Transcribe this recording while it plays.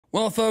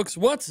Well, folks,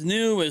 what's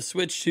new with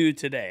Switch 2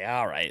 today?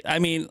 All right. I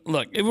mean,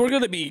 look, if we're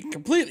going to be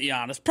completely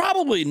honest,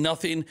 probably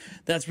nothing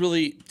that's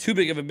really too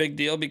big of a big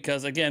deal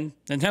because, again,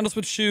 Nintendo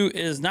Switch 2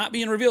 is not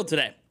being revealed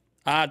today,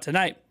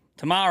 tonight,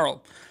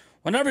 tomorrow,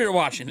 whenever you're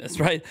watching this,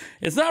 right?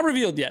 It's not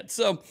revealed yet.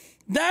 So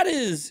that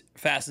is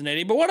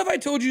fascinating. But what if I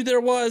told you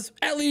there was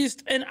at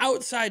least an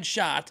outside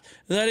shot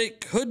that it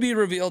could be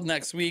revealed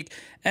next week?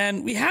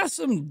 And we have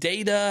some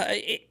data.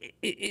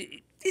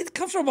 It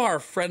comes from our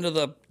friend of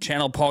the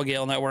channel, Paul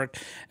Gale Network,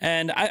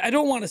 and I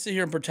don't want to sit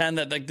here and pretend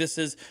that like this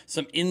is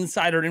some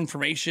insider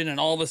information and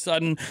all of a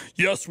sudden,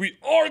 yes, we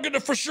are going to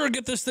for sure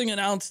get this thing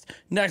announced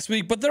next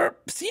week, but there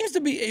seems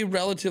to be a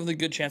relatively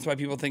good chance why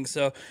people think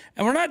so,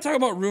 and we're not talking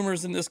about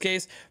rumors in this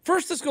case.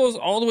 First, this goes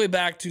all the way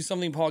back to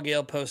something Paul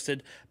Gale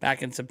posted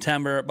back in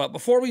September, but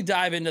before we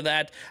dive into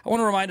that, I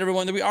want to remind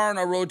everyone that we are on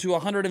our road to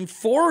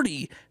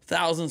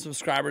 140,000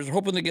 subscribers. We're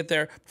hoping to get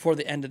there before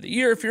the end of the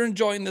year. If you're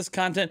enjoying this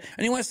content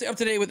and you want to stay up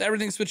to date with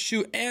everything Switch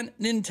 2 and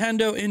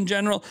Nintendo in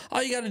general,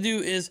 all you got to do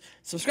is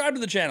subscribe to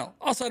the channel.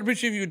 Also, I'd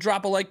appreciate if you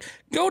drop a like.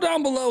 Go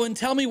down below and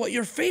tell me what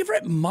your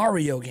favorite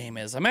Mario game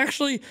is. I'm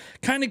actually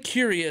kind of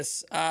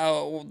curious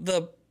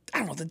I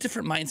don't know, the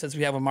different mindsets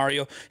we have with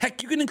Mario.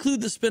 Heck, you can include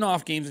the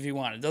spin-off games if you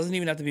want. It doesn't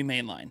even have to be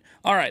mainline.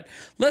 All right,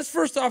 let's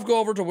first off go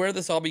over to where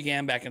this all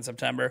began back in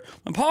September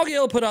when Paul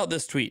Gale put out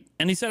this tweet.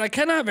 And he said, I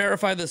cannot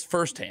verify this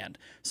firsthand.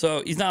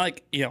 So he's not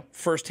like,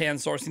 firsthand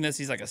sourcing this.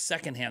 He's like a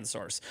secondhand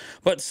source.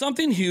 But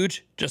something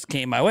huge just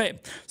came my way.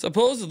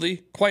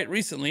 Supposedly, quite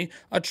recently,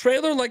 a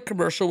trailer-like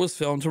commercial was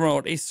filmed to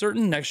promote a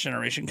certain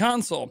next-generation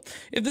console.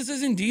 If this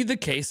is indeed the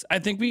case, I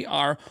think we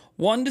are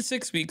 1 to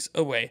 6 weeks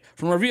away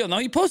from reveal. Now,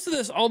 he posted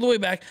this all the way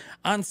back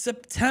on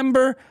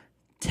September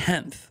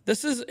 10th.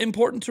 This is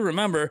important to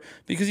remember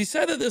because he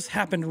said that this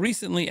happened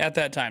recently at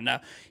that time.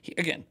 Now,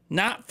 again,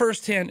 not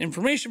firsthand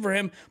information for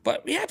him,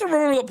 but we have to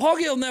remember that Paul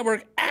Gale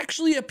Network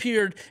actually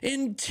appeared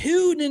in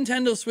 2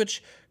 Nintendo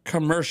Switch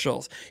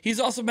commercials. He's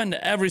also been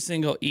to every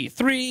single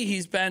E3.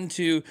 He's been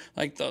to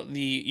like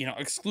the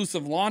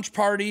exclusive launch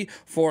party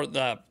for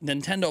the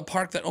Nintendo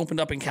Park that opened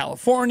up in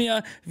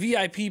California,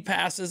 VIP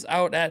passes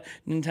out at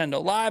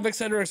Nintendo Live,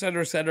 etc.,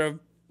 etc., etc.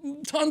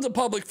 Tons of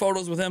public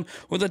photos with him,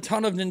 with a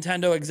ton of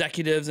Nintendo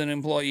executives and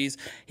employees.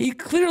 He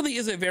clearly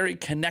is a very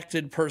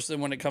connected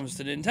person when it comes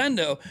to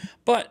Nintendo,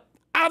 but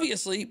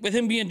obviously, with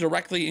him being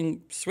directly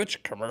in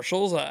Switch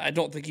commercials, I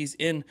don't think he's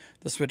in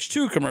the Switch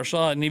 2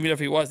 commercial, and even if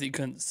he was, he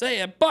couldn't say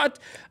it, but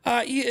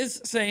he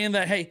is saying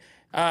that, hey,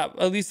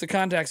 at least the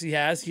contacts he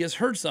has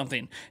heard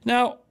something.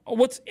 Now,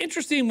 what's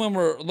interesting when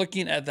we're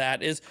looking at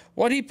that is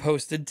what he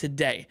posted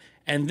today,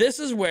 and this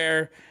is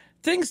where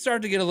things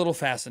start to get a little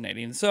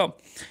fascinating. So,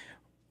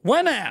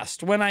 when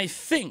asked, when I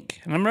think,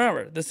 and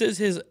remember, this is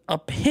his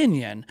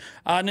opinion,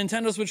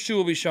 Nintendo Switch 2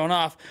 will be shown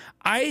off,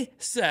 I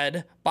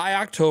said by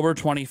October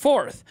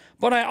 24th.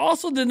 But I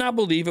also did not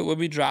believe it would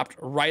be dropped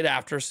right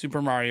after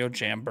Super Mario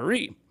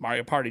Jamboree.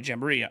 Mario Party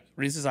Jamboree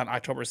releases on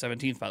October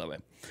 17th, by the way.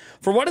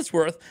 For what it's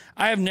worth,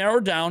 I have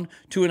narrowed down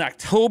to an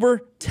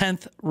October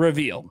 10th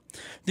reveal.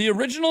 The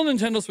original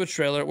Nintendo Switch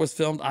trailer was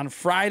filmed on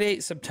Friday,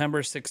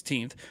 September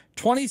 16th,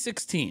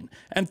 2016,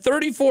 and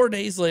 34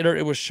 days later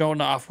it was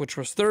shown off, which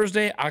was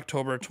Thursday,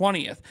 October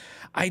 20th.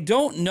 I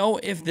don't know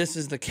if this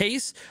is the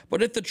case,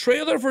 but if the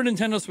trailer for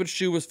Nintendo Switch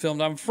 2 was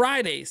filmed on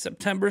Friday,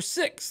 September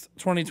 6th,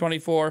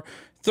 2024,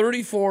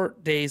 34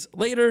 days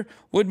later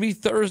would be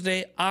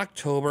Thursday,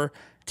 October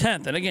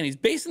 10th. And again, he's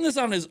basing this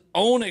on his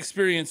own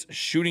experience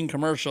shooting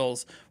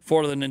commercials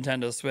for the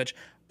Nintendo Switch,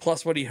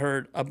 plus what he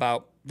heard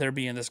about there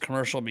being this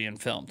commercial being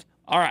filmed.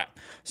 All right,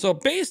 so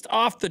based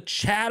off the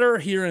chatter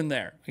here and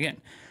there,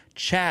 again,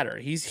 chatter,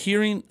 he's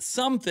hearing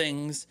some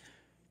things,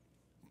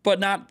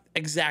 but not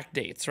exact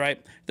dates, right?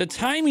 The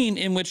timing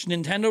in which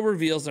Nintendo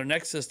reveals their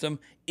next system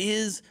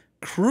is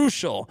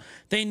crucial.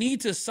 They need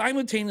to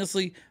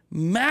simultaneously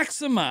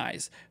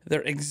maximize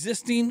their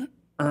existing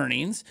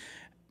earnings.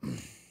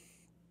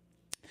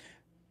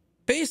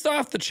 Based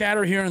off the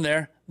chatter here and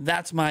there,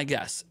 that's my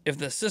guess. If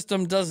the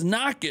system does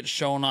not get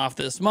shown off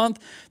this month,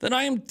 then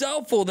I am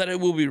doubtful that it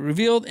will be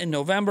revealed in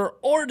November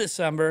or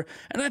December,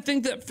 and I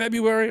think that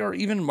February or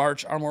even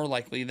March are more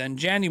likely than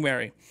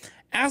January.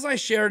 As I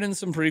shared in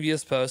some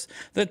previous posts,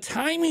 the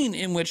timing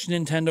in which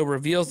Nintendo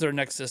reveals their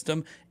next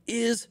system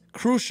is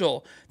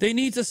crucial. They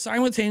need to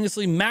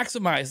simultaneously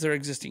maximize their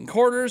existing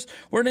quarters,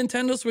 where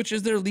Nintendo Switch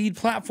is their lead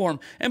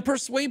platform, and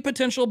persuade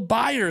potential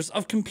buyers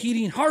of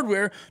competing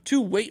hardware to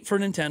wait for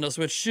Nintendo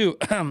Switch 2,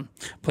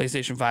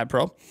 PlayStation 5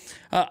 Pro.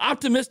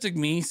 Optimistic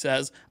me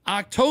says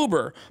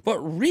October, but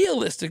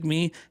realistic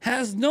me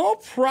has no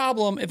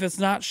problem if it's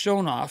not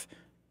shown off.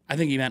 I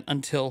think he meant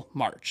until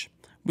March.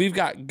 We've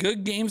got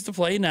good games to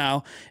play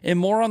now and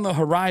more on the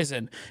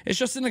horizon. It's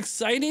just an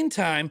exciting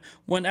time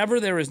whenever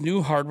there is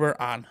new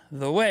hardware on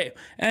the way.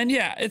 And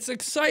yeah, it's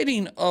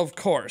exciting, of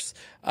course.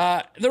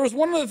 There was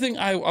one other thing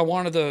I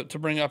wanted to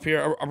bring up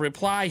here, a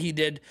reply he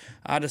did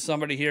to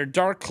somebody here,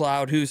 Dark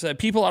Cloud, who said,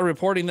 people are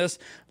reporting this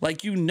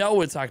like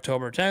it's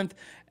October 10th.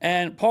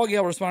 And Paul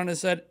Gale responded and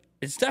said,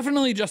 it's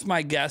definitely just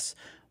my guess,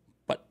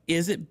 but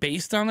is it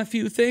based on a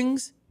few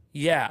things?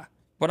 Yeah,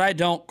 but I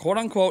don't, quote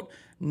unquote,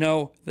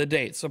 know the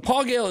date. So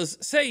Paul Gale is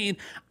saying,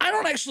 I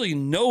don't actually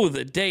know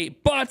the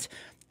date, but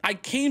I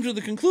came to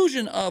the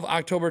conclusion of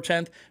October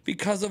 10th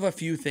because of a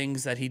few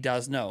things that he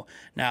does know.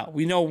 Now,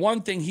 we know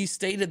one thing he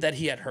stated that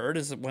he had heard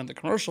is that when the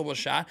commercial was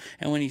shot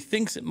and when he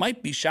thinks it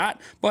might be shot,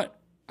 but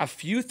a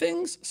few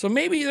things. So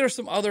maybe there's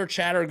some other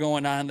chatter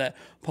going on that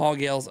Paul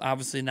Gale's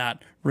obviously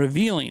not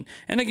revealing.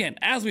 And again,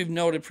 as we've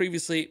noted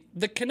previously,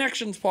 the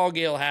connections Paul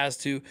Gale has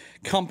to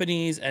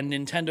companies and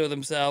Nintendo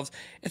themselves,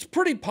 it's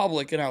pretty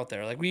public and out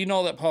there. Like, we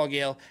know that Paul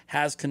Gale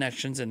has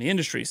connections in the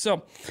industry.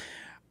 So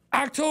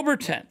October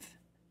 10th,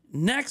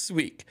 next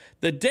week,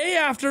 the day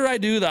after I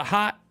do the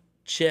Hot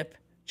Chip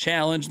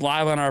Challenge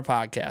live on our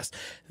podcast.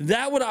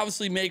 That would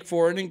obviously make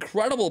for an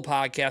incredible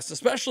podcast,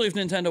 especially if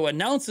Nintendo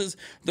announces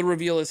the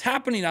reveal is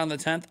happening on the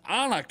 10th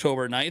on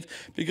October 9th,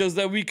 because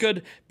then we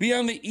could be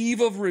on the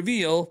eve of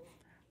reveal,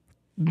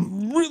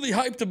 really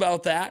hyped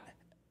about that,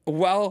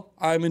 while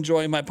I'm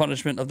enjoying my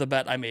punishment of the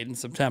bet I made in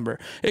September.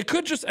 It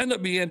could just end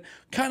up being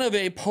kind of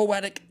a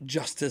poetic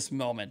justice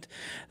moment.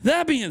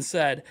 That being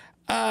said,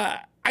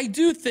 I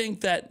do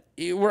think that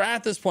we're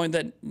at this point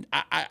that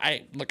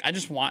I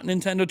just want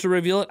Nintendo to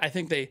reveal it. I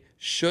think they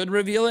should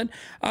reveal it.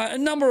 A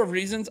number of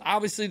reasons.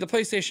 Obviously, the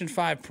PlayStation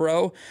 5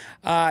 Pro,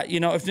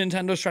 if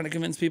Nintendo's trying to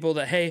convince people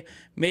that, hey,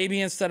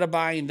 maybe instead of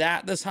buying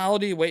that this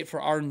holiday, wait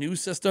for our new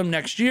system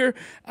next year.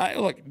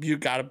 You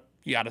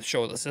gotta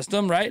show the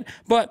system, right?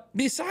 But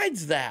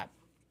besides that,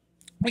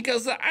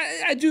 because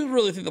I do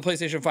really think the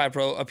PlayStation 5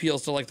 Pro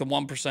appeals to like the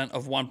 1%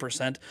 of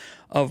 1%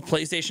 of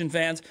PlayStation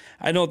fans.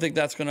 I don't think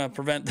that's going to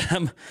prevent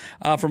them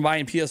from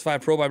buying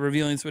PS5 Pro by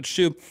revealing Switch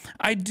 2.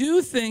 I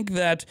do think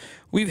that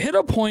we've hit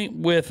a point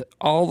with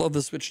all of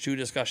the Switch 2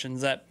 discussions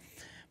that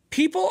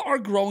people are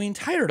growing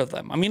tired of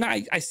them. I mean,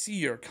 I see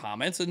your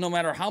comments, and no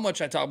matter how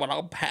much I talk about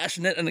how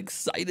passionate and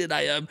excited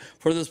I am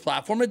for this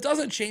platform, it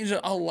doesn't change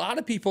that a lot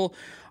of people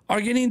are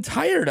getting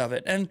tired of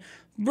it. And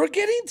we're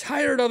getting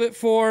tired of it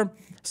for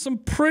some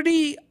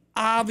pretty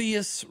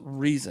obvious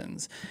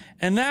reasons.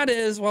 And that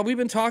is, well, we've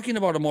been talking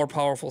about a more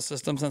powerful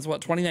system since,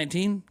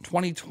 2019,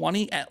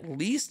 2020 at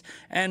least,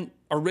 and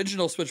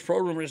original Switch Pro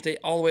rumors date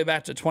all the way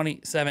back to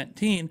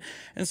 2017.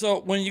 And so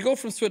when you go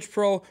from Switch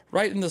Pro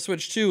right into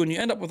Switch 2 and you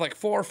end up with like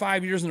 4 or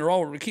 5 years in a row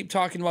where we keep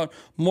talking about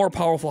more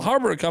powerful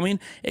hardware coming,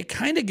 it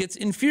kind of gets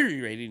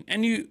infuriating.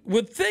 And you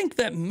would think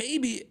that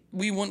maybe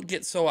we wouldn't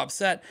get so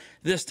upset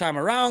this time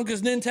around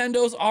because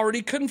Nintendo's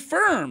already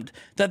confirmed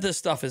that this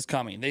stuff is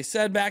coming. They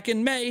said back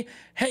in May,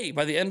 hey,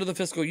 by the end of the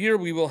fiscal year,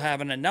 we will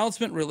have an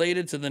announcement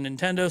related to the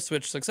Nintendo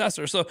Switch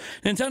successor. So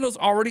Nintendo's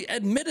already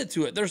admitted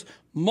to it. There's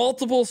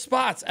multiple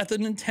spots at the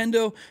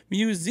Nintendo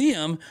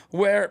Museum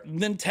where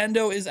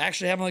Nintendo is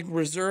actually having like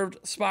reserved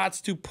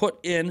spots to put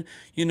in,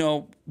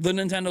 the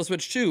Nintendo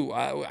Switch 2.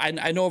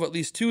 I know of at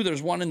least 2.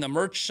 There's one in the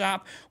merch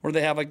shop where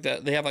they have like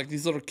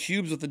these little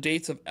cubes with the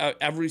dates of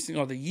every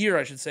single the year,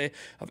 I should say,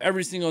 of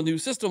every single new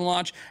system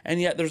launch,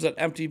 and yet there's an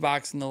empty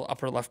box in the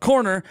upper left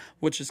corner,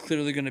 which is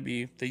clearly going to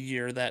be the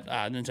year that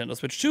Nintendo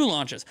Switch 2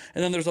 launches.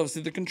 And then there's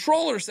obviously the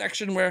controller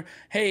section where,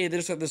 hey, they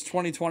just have this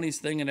 2020s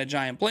thing in a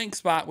giant blank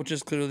spot, which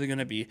is clearly going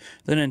to be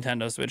the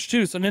Nintendo Switch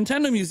 2. So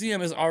Nintendo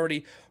Museum is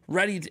already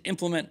ready to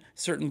implement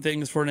certain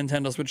things for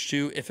Nintendo Switch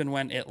 2 if and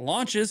when it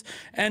launches,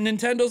 and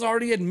Nintendo's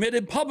already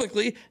admitted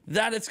publicly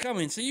that it's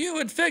coming. So you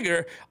would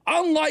figure,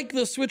 unlike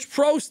the Switch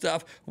Pro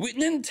stuff,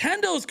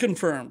 Nintendo's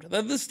confirmed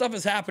that this stuff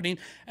is happening,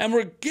 and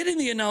we're getting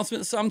the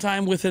announcement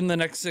sometime within the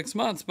next 6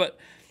 months. But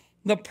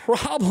the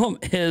problem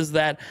is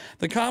that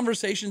the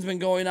conversation's been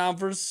going on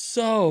for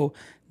so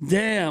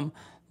damn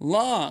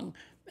long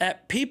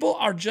that people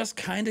are just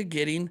kind of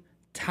getting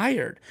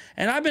tired.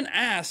 And I've been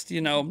asked,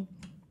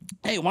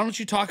 hey, why don't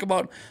you talk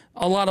about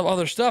a lot of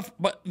other stuff?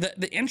 But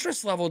the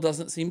interest level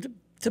doesn't seem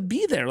to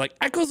be there. Like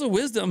Echoes of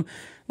Wisdom,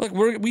 look,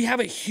 we have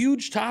a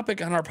huge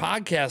topic on our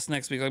podcast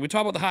next week. Like we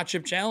talk about the Hot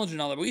Chip Challenge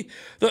and all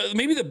that.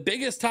 Maybe the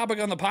biggest topic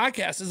on the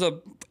podcast is a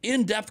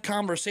in-depth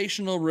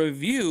conversational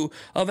review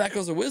of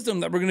Echoes of Wisdom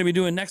that we're going to be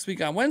doing next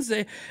week on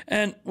Wednesday.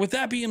 And with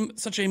that being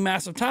such a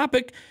massive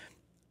topic,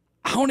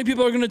 how many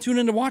people are going to tune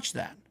in to watch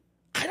that?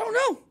 I don't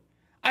know.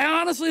 I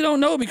honestly don't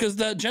know, because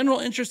the general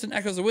interest in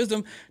Echoes of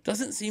Wisdom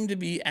doesn't seem to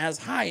be as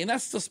high. And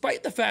that's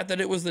despite the fact that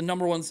it was the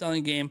 #1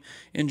 selling game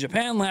in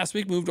Japan last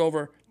week, moved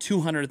over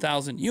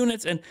 200,000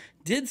 units, and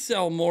did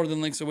sell more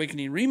than Link's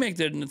Awakening Remake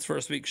did in its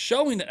first week,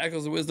 showing that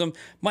Echoes of Wisdom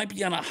might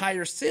be on a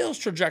higher sales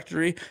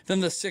trajectory than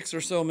the 6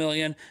 or so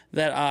million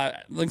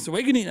that Link's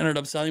Awakening ended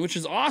up selling, which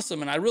is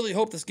awesome. And I really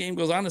hope this game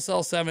goes on to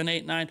sell 7,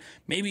 8, 9,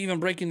 maybe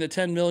even breaking the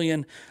 10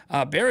 million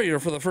barrier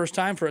for the first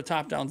time for a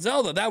top-down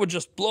Zelda. That would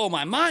just blow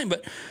my mind.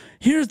 But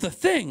here's the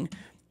thing.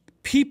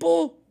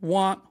 People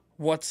want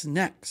what's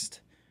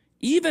next.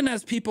 Even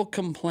as people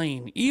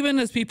complain, even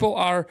as people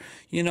are,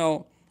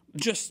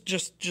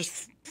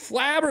 just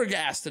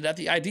flabbergasted at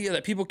the idea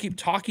that people keep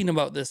talking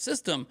about this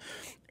system,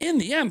 in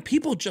the end,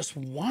 people just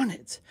want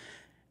it.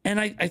 And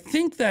I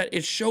think that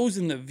it shows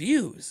in the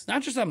views,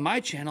 not just on my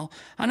channel,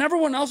 on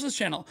everyone else's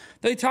channel.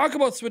 They talk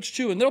about Switch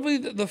 2, and there'll be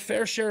the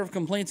fair share of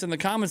complaints in the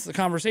comments. The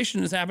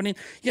conversation is happening,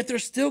 yet they're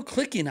still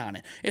clicking on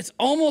it. It's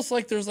almost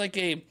like there's like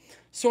a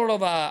sort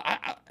of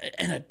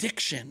an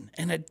addiction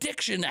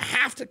to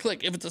have to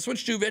click. If it's a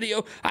Switch 2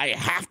 video, I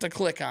have to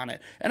click on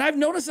it. And I've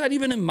noticed that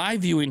even in my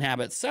viewing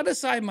habits. Set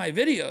aside my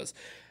videos.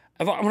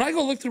 When I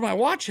go look through my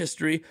watch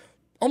history,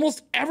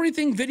 almost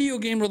everything video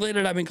game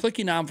related I've been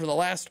clicking on for the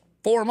last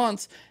 4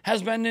 months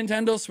has been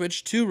Nintendo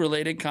Switch 2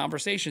 related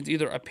conversations,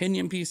 either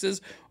opinion pieces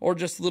or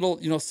just little,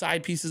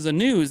 side pieces of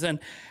news. And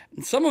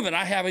some of it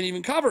I haven't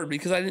even covered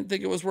because I didn't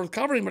think it was worth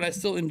covering, but I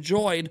still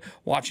enjoyed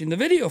watching the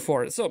video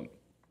for it. So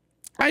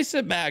I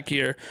sit back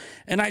here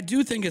and I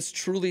do think it's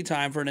truly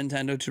time for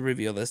Nintendo to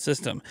reveal this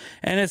system.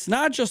 And it's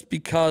not just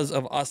because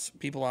of us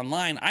people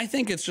online. I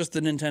think it's just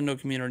the Nintendo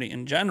community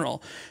in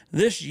general.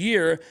 This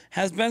year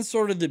has been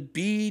sort of the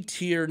B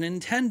tier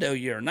Nintendo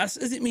year. And that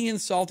isn't me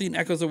insulting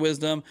Echoes of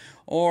Wisdom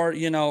or,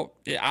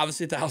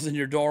 obviously Thousand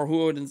Year Door.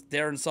 Who would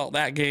dare insult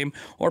that game?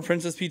 Or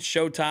Princess Peach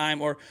Showtime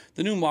or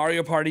the new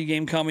Mario Party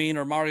game coming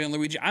or Mario and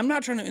Luigi. I'm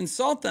not trying to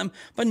insult them,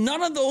 but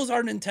none of those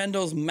are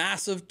Nintendo's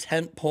massive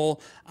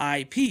tentpole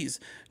IPs.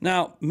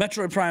 Now,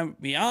 Metroid Prime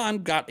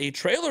Beyond got a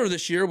trailer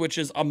this year, which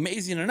is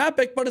amazing and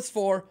epic, but it's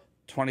for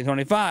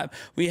 2025.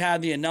 We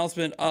had the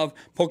announcement of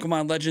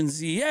Pokemon Legends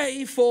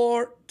ZA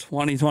for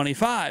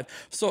 2025.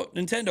 So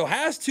Nintendo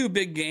has 2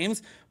 big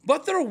games,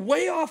 but they're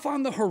way off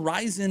on the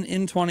horizon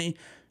in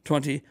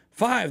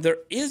 2025. There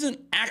isn't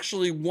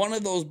actually one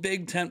of those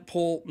big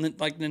tentpole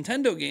like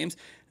Nintendo games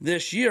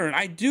this year. And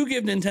I do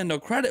give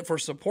Nintendo credit for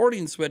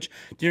supporting Switch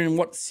during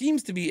what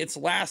seems to be its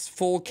last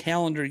full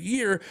calendar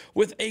year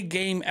with a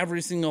game every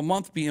single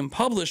month being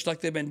published like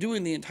they've been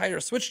doing the entire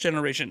Switch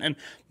generation. And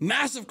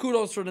massive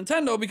kudos for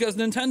Nintendo because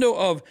Nintendo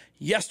of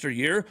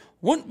yesteryear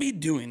wouldn't be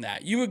doing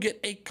that. You would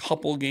get a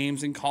couple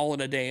games and call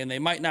it a day, and they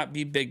might not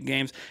be big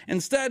games.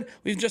 Instead,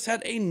 we've just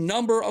had a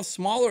number of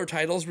smaller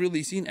titles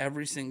releasing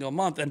every single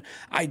month. And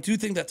I do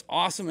think that's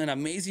awesome and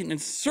amazing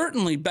and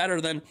certainly better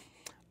than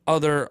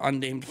other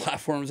unnamed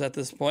platforms at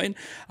this point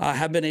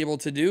have been able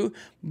to do.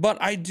 But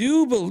I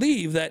do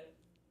believe that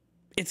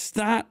it's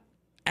not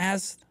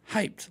as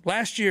hyped.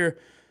 Last year,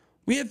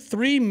 we had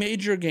 3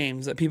 major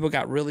games that people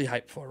got really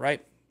hyped for,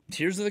 right?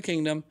 Tears of the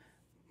Kingdom,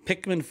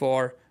 Pikmin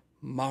 4,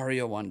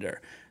 Mario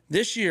Wonder.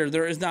 This year,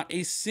 there is not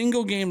a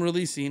single game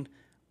releasing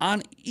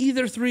on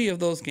either 3 of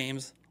those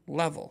games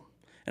level.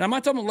 And I'm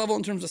not talking about level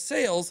in terms of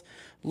sales,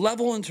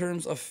 level in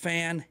terms of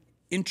fan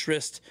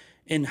interest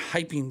in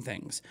hyping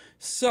things.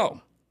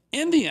 So,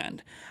 in the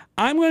end,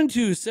 I'm going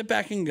to sit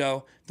back and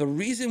go, the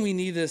reason we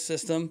need this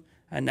system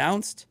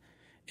announced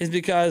is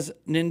because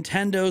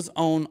Nintendo's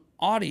own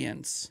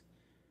audience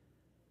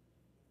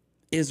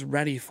is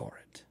ready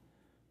for it.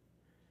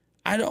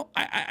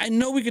 I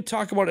know we could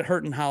talk about it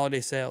hurting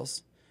holiday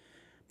sales,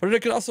 but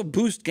it could also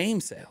boost game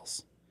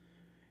sales.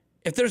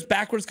 If there's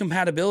backwards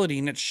compatibility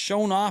and it's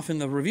shown off in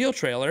the reveal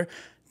trailer,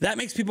 that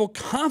makes people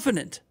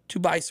confident to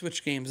buy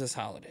Switch games this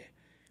holiday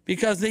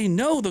because they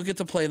know they'll get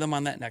to play them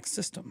on that next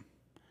system.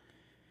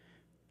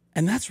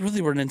 And that's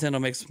really where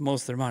Nintendo makes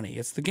most of their money.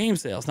 It's the game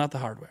sales, not the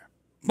hardware.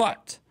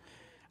 But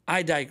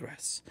I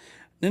digress.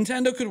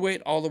 Nintendo could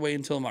wait all the way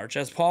until March.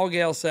 As Paul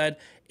Gale said,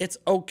 it's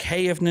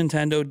okay if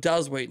Nintendo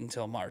does wait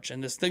until March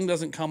and this thing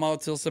doesn't come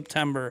out till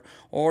September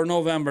or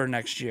November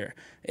next year.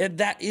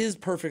 That is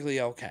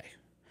perfectly okay.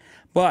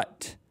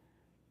 But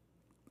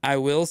I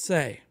will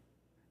say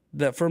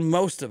that for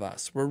most of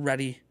us, we're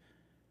ready.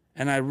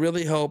 And I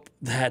really hope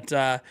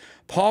that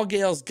Paul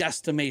Gale's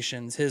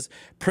guesstimations, his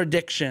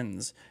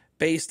predictions,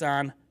 based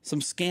on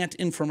some scant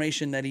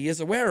information that he is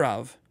aware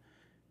of,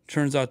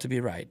 turns out to be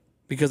right.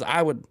 Because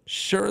I would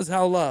sure as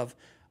hell love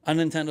a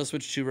Nintendo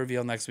Switch 2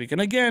 reveal next week.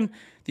 And again,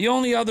 the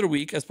only other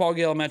week, as Paul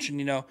Gale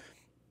mentioned,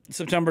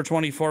 September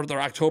 24th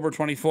or October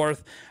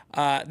 24th,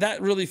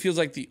 that really feels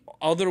like the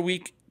other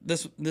week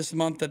this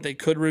month that they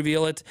could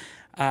reveal it.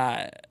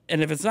 And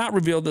if it's not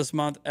revealed this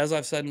month, as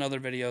I've said in other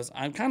videos,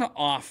 I'm kind of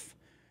off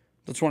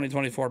the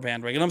 2024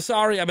 bandwagon. I'm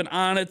sorry, I've been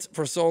on it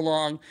for so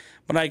long,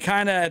 but I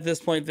kind of at this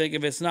point think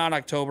if it's not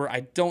October,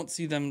 I don't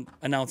see them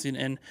announcing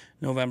in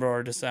November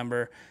or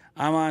December.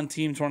 I'm on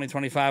Team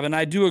 2025, and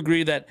I do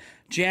agree that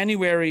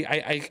January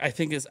I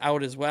think is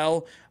out as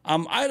well.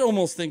 I'd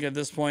almost think at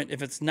this point,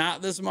 if it's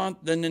not this month,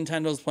 then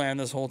Nintendo's plan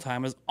this whole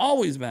time has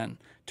always been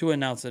to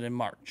announce it in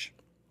March.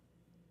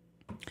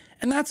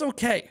 And that's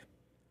okay.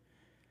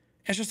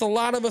 It's just a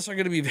lot of us are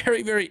going to be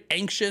very, very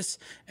anxious.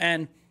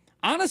 And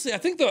honestly, I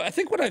think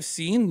what I've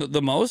seen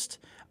the most,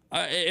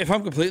 if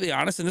I'm completely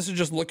honest, and this is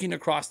just looking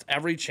across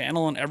every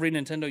channel and every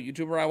Nintendo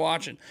YouTuber I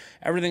watch and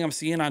everything I'm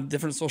seeing on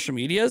different social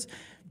medias,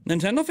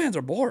 Nintendo fans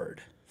are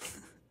bored.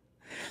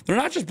 They're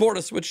not just bored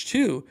of Switch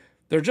 2,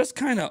 they're just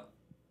kind of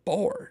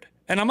bored.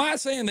 And I'm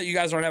not saying that you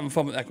guys aren't having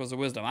fun with Echoes of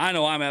Wisdom. I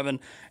know I'm having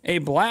a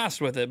blast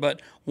with it,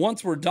 but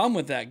once we're done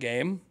with that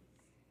game,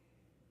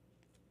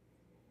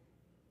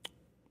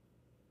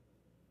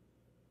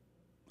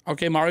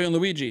 okay, Mario and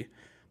Luigi,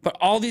 but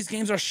all these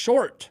games are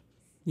short.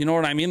 You know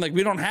what I mean? Like,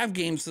 we don't have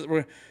games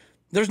that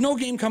there's no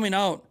game coming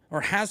out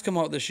or has come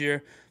out this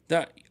year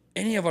that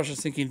any of us are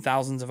sinking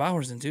thousands of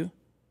hours into.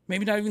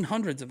 Maybe not even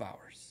hundreds of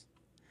hours.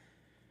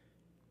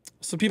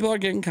 So people are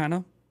getting kind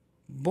of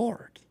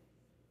bored.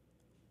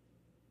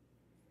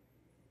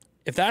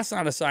 If that's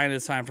not a sign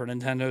it's time for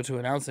Nintendo to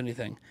announce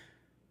anything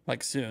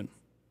like soon,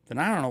 then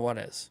I don't know what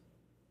is.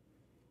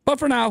 But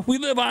for now, we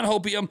live on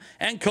hopium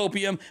and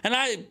copium, and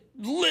I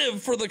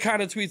live for the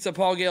kind of tweets that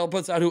Paul Gale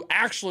puts out who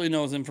actually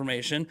knows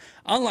information,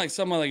 unlike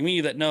someone like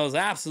me that knows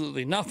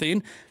absolutely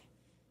nothing.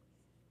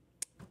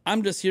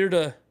 I'm just here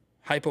to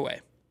hype away.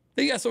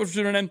 Thank you guys so much for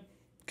tuning in.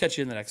 Catch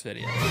you in the next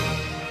video.